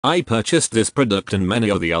I purchased this product and many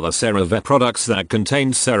of the other CeraVe products that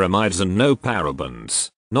contain ceramides and no parabens.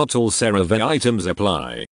 Not all CeraVe items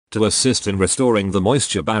apply to assist in restoring the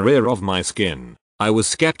moisture barrier of my skin. I was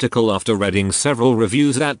skeptical after reading several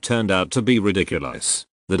reviews that turned out to be ridiculous.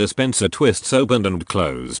 The dispenser twists opened and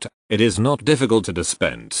closed. It is not difficult to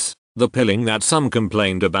dispense. The pilling that some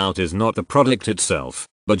complained about is not the product itself,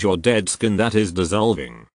 but your dead skin that is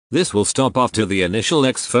dissolving. This will stop after the initial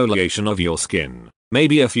exfoliation of your skin,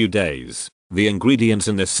 maybe a few days. The ingredients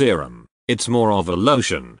in this serum, it's more of a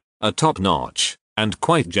lotion, a top-notch, and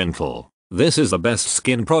quite gentle. This is the best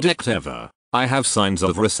skin product ever. I have signs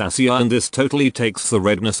of rosacea and this totally takes the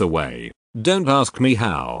redness away. Don't ask me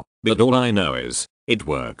how, but all I know is, it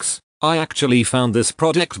works. I actually found this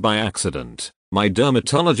product by accident. My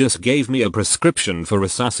dermatologist gave me a prescription for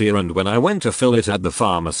rosacea and when I went to fill it at the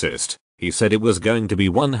Pharmacist, he said it was going to be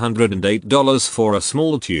 $108 for a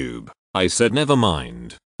small tube. I said never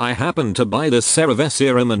mind. I happened to buy this CeraVe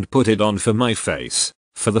Serum and put it on for my face,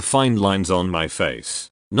 for the fine lines on my face.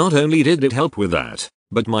 Not only did it help with that,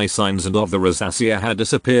 but my signs and of the rosacea had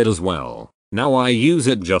disappeared as well. Now I use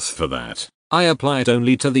it just for that. I apply it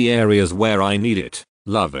only to the areas where I need it.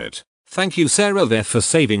 Love it. Thank you CeraVe for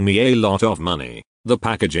saving me a lot of money. The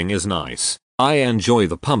packaging is nice. I enjoy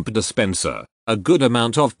the pump dispenser. A good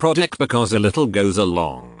amount of product because a little goes a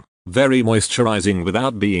long. Very moisturizing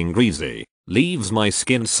without being greasy. Leaves my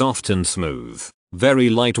skin soft and smooth. Very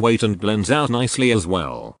lightweight and blends out nicely as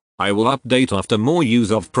well. I will update after more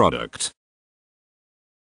use of product.